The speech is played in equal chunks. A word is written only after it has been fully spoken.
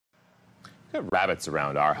We have rabbits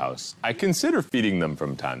around our house. I consider feeding them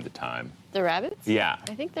from time to time. The rabbits? Yeah.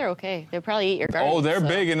 I think they're okay. They'll probably eat your garden. Oh, they're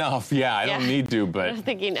big enough. Yeah, I don't need to, but... I'm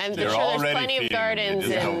sure there's plenty of gardens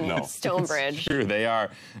in Stonebridge. Sure, they are.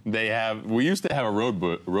 They have... We used to have a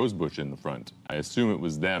rose bush in the front. I assume it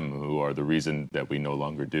was them who are the reason that we no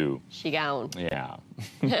longer do. She gone. Yeah.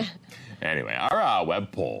 Anyway, our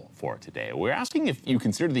web poll for today. We're asking if you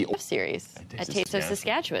consider the... series at Taste of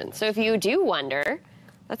Saskatchewan. So if you do wonder...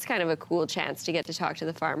 That's kind of a cool chance to get to talk to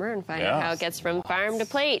the farmer and find out how it gets from farm to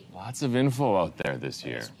plate. Lots of info out there this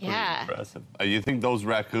year. Yeah. Impressive. You think those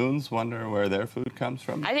raccoons wonder where their food comes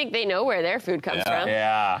from? I think they know where their food comes from.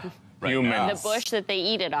 Yeah. Humans. The bush that they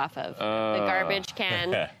eat it off of. The garbage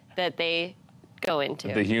can that they go into.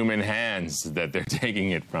 The human hands that they're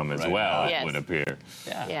taking it from as well, it would appear.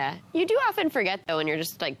 Yeah. You do often forget, though, when you're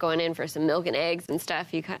just like going in for some milk and eggs and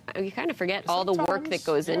stuff, you kind of forget all the work that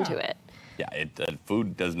goes into it. Yeah,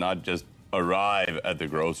 food does not just arrive at the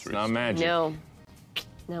grocery store. Not magic. No,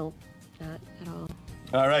 not at all.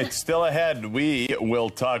 All right, still ahead, we will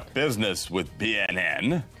talk business with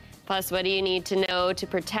BNN. Plus, what do you need to know to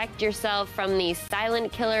protect yourself from the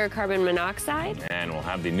silent killer carbon monoxide? And we'll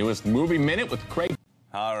have the newest movie minute with Craig.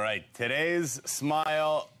 All right, today's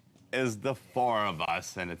smile is the four of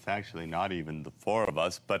us, and it's actually not even the four of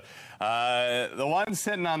us, but the one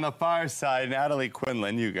sitting on the far side, Natalie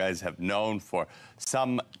Quinlan, you guys have known for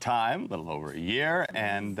some time, a little over a year,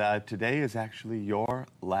 and today is actually your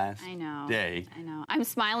last day. I know. I'm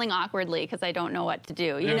smiling awkwardly because I don't know what to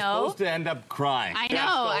do. You're supposed to end up crying. I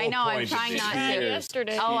know. I'm trying not to.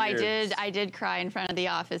 Yesterday. Oh, I did cry in front of the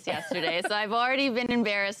office yesterday, so I've already been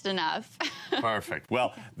embarrassed enough. Perfect.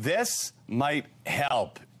 Well, this might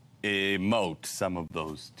help emote some of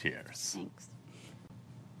those tears. Thanks.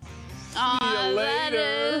 See you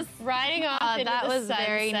later. Riding off into that the was sunset.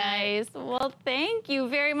 very nice. Well, thank you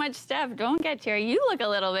very much, Steph. Don't get teary. You look a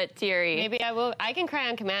little bit teary. Maybe I will. I can cry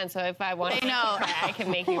on command, so if I want to cry, I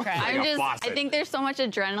can make you cry. I think there's so much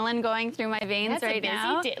adrenaline going through my veins right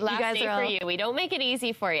now. Last day for you. We don't make it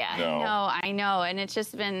easy for you. I know. And it's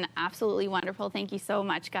just been absolutely wonderful. Thank you so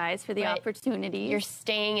much, guys, for the opportunity. You're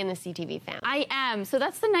staying in the CTV family. I am. So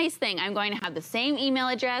that's the nice thing. I'm going to have the same email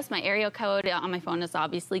address. My area code on my phone is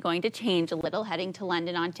obviously going to change a little heading to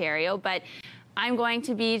London, Ontario, but I'm going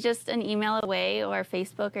to be just an email away, or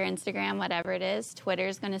Facebook or Instagram, whatever it is. Twitter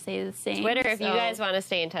is going to say the same. Twitter, if you guys want to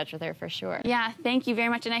stay in touch with her, for sure. Yeah, thank you very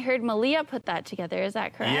much. And I heard Malia put that together. Is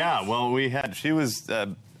that correct? Yeah, well, she was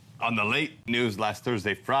on the late news last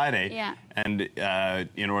Thursday, Friday. Yeah. And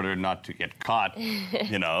in order not to get caught,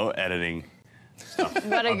 editing stuff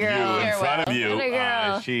What a girl. in front of you, What a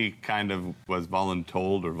girl. she kind of was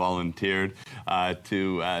volunteered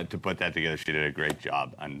to put that together. She did a great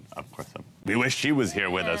job, and of course we wish she was here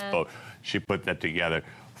with us, but she put that together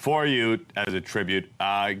for you as a tribute.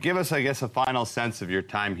 Give us, I guess, a final sense of your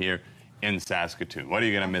time here in Saskatoon. What are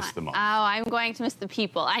you going to miss the most? Oh, I'm going to miss the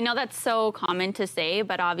people. I know that's so common to say,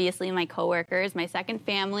 but obviously my coworkers, my second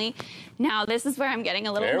family. Now, this is where I'm getting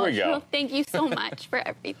a little emotional. Thank you so much for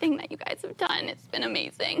everything that you guys have done. It's been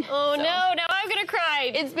amazing. Oh, no, now I'm going to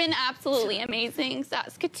cry. It's been absolutely amazing.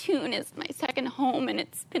 Saskatoon is my second home, and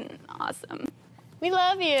it's been awesome. We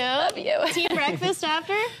love you. Love you. Team breakfast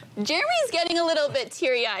after? Jeremy's getting a little bit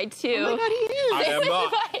teary-eyed, too. Oh, my God, he is. I am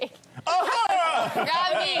not.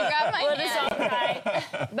 Grab my Let us all cry.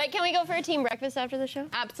 But can we go for a team breakfast after the show?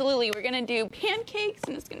 Absolutely. We're going to do pancakes,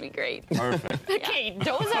 and it's going to be great. Perfect. Okay,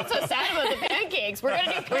 don't sound so sad about the pancakes. We're going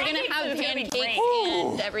to do pancakes. We're going to have pancakes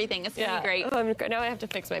and everything. It's going to be great. Oh, now I have to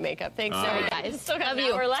fix my makeup. Thanks, sorry, guys. Still got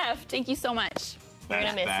an hour left. Thank you so much. We're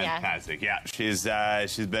going to miss you. Fantastic. Yeah,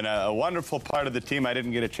 she's been a wonderful part of the team. I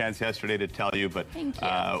didn't get a chance yesterday to tell you, but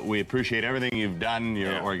we appreciate everything you've done,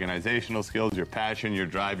 your organizational skills, your passion, your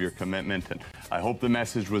drive, your commitment, and I hope the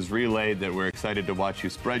message was relayed that we're excited to watch you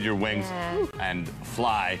spread your wings and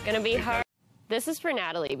fly. It's going to be hard. This is for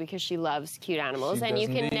Natalie because she loves cute animals, and you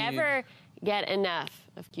can never get enough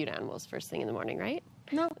of cute animals first thing in the morning, right?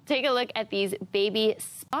 No. Take a look at these baby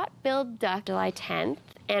spot-billed duck July 10th,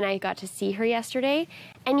 and I got to see her yesterday.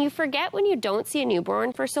 And you forget when you don't see a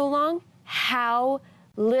newborn for so long how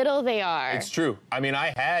little they are. It's true. I mean,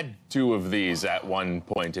 I had two of these at one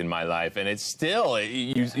point in my life, and it's still,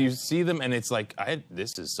 you see them, and it's like,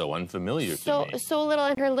 this is so unfamiliar to me. So little,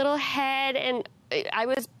 and her little head, and I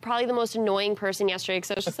was probably the most annoying person yesterday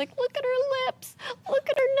because I was just like, look at her lips, look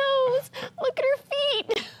at her nose, look at her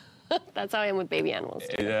feet. That's how I am with baby animals,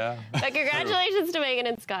 too. Yeah. But congratulations to Megan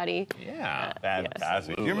and Scotty. Yeah.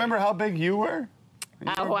 Fantastic. Do you remember how big you were?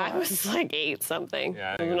 Oh, I was like 8-something.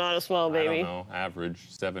 Yeah, I was not a small baby. I don't know.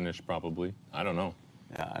 Average, 7-ish probably. I don't know.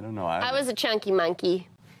 Yeah, I don't know. I was a chunky monkey.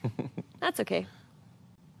 That's okay.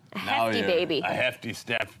 A Now hefty you're baby. A hefty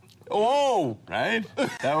step. Whoa! Right? Is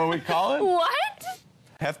that what we call it? What?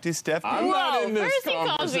 Hefty step. I'm not in this First he calls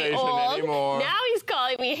me conversation old. anymore. Now he's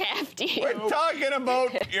calling me hefty. We're talking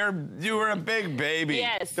about you were a big baby.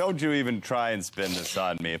 Yes. Don't you even try and spin this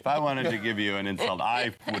on me. If I wanted to give you an insult,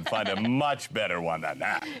 I would find a much better one than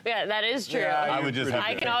that. Yeah, that is true. I would just have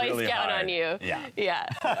I to can think always really count hard. on you. Yeah. Yeah,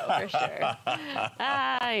 no, for sure.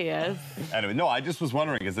 Yes. Anyway, no, I just was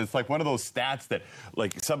wondering, because it's like one of those stats that,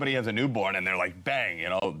 like, somebody has a newborn and they're like, bang, you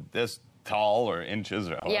know, this tall or inches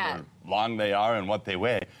or however long they are and what they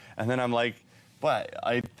weigh. And then I'm like, but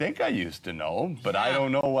I think I used to know, but I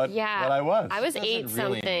don't know what I was. I was Doesn't 8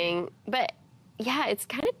 really- something, but yeah, it's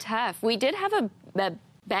kind of tough. We did have a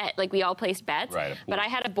bet, like we all placed bets, Right, but I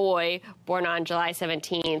had a boy born on July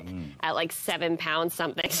 17th at like 7 pounds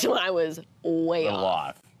something, so I was way a off.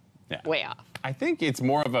 lot. Yeah. Way off. I think it's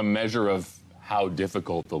more of a measure of how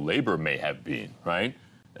difficult the labor may have been, right?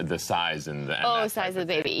 The size and the Size of the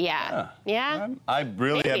baby, yeah. Yeah? I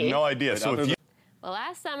really have Maybe. no idea. So if you Well,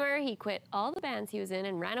 last summer, he quit all the bands he was in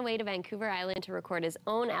and ran away to Vancouver Island to record his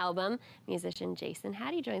own album. Musician Jason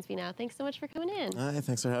Hattie joins me now. Thanks so much for coming in. Hi,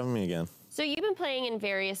 thanks for having me again. So you've been playing in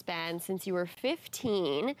various bands since you were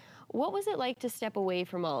 15. What was it like to step away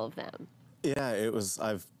from all of them? Yeah,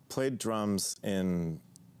 I've played drums in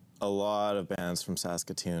a lot of bands from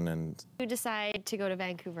Saskatoon, and You decide to go to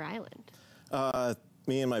Vancouver Island.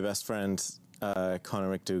 me and my best friend,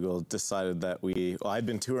 Connor McDougall, decided that I'd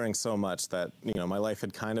been touring so much that, you know, my life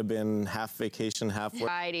had kind of been half vacation, half work.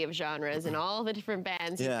 Variety of genres and all the different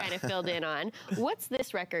bands you Yeah. kind of filled in on. What's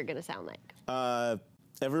this record going to sound like?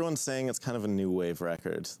 Everyone's saying it's kind of a new wave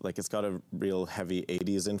record. Like, it's got a real heavy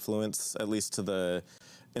 80s influence, at least to the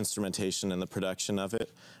instrumentation and the production of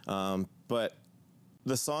it. But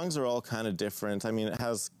the songs are all kind of different. I mean, it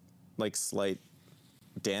has like slight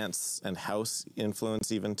dance and house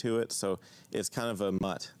influence even to it, so it's kind of a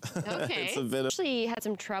mutt. Okay. It's a bit of, Actually, you had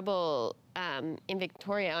some trouble in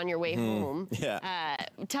Victoria on your way home. yeah.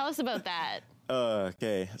 Tell us about that.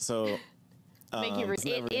 Okay, so it's never It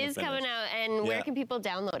gonna is coming finish. out, and where Yeah. can people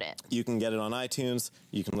download it? You can get it on iTunes,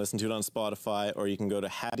 you can listen to it on Spotify, or you can go to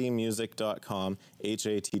hattiemusic.com,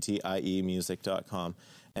 HATTIE music.com,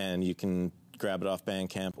 and you can grab it off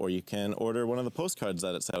Bandcamp, or you can order one of the postcards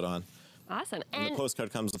that it's out on. Awesome. And the postcard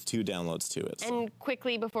comes with 2 downloads to it. So. And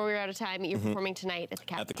quickly, before we're out of time, you're performing tonight at the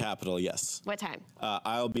Capitol. At the Capitol, yes. What time?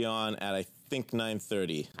 I'll be on at, I think,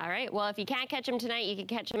 9:30. All right. Well, if you can't catch him tonight, you can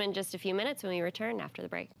catch him in just a few minutes when we return after the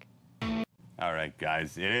break. All right,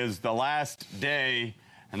 guys, it is the last day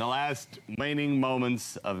and the last waning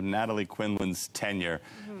moments of Natalie Quinlan's tenure.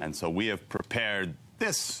 And so we have prepared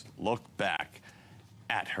this look back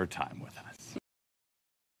at her time with us.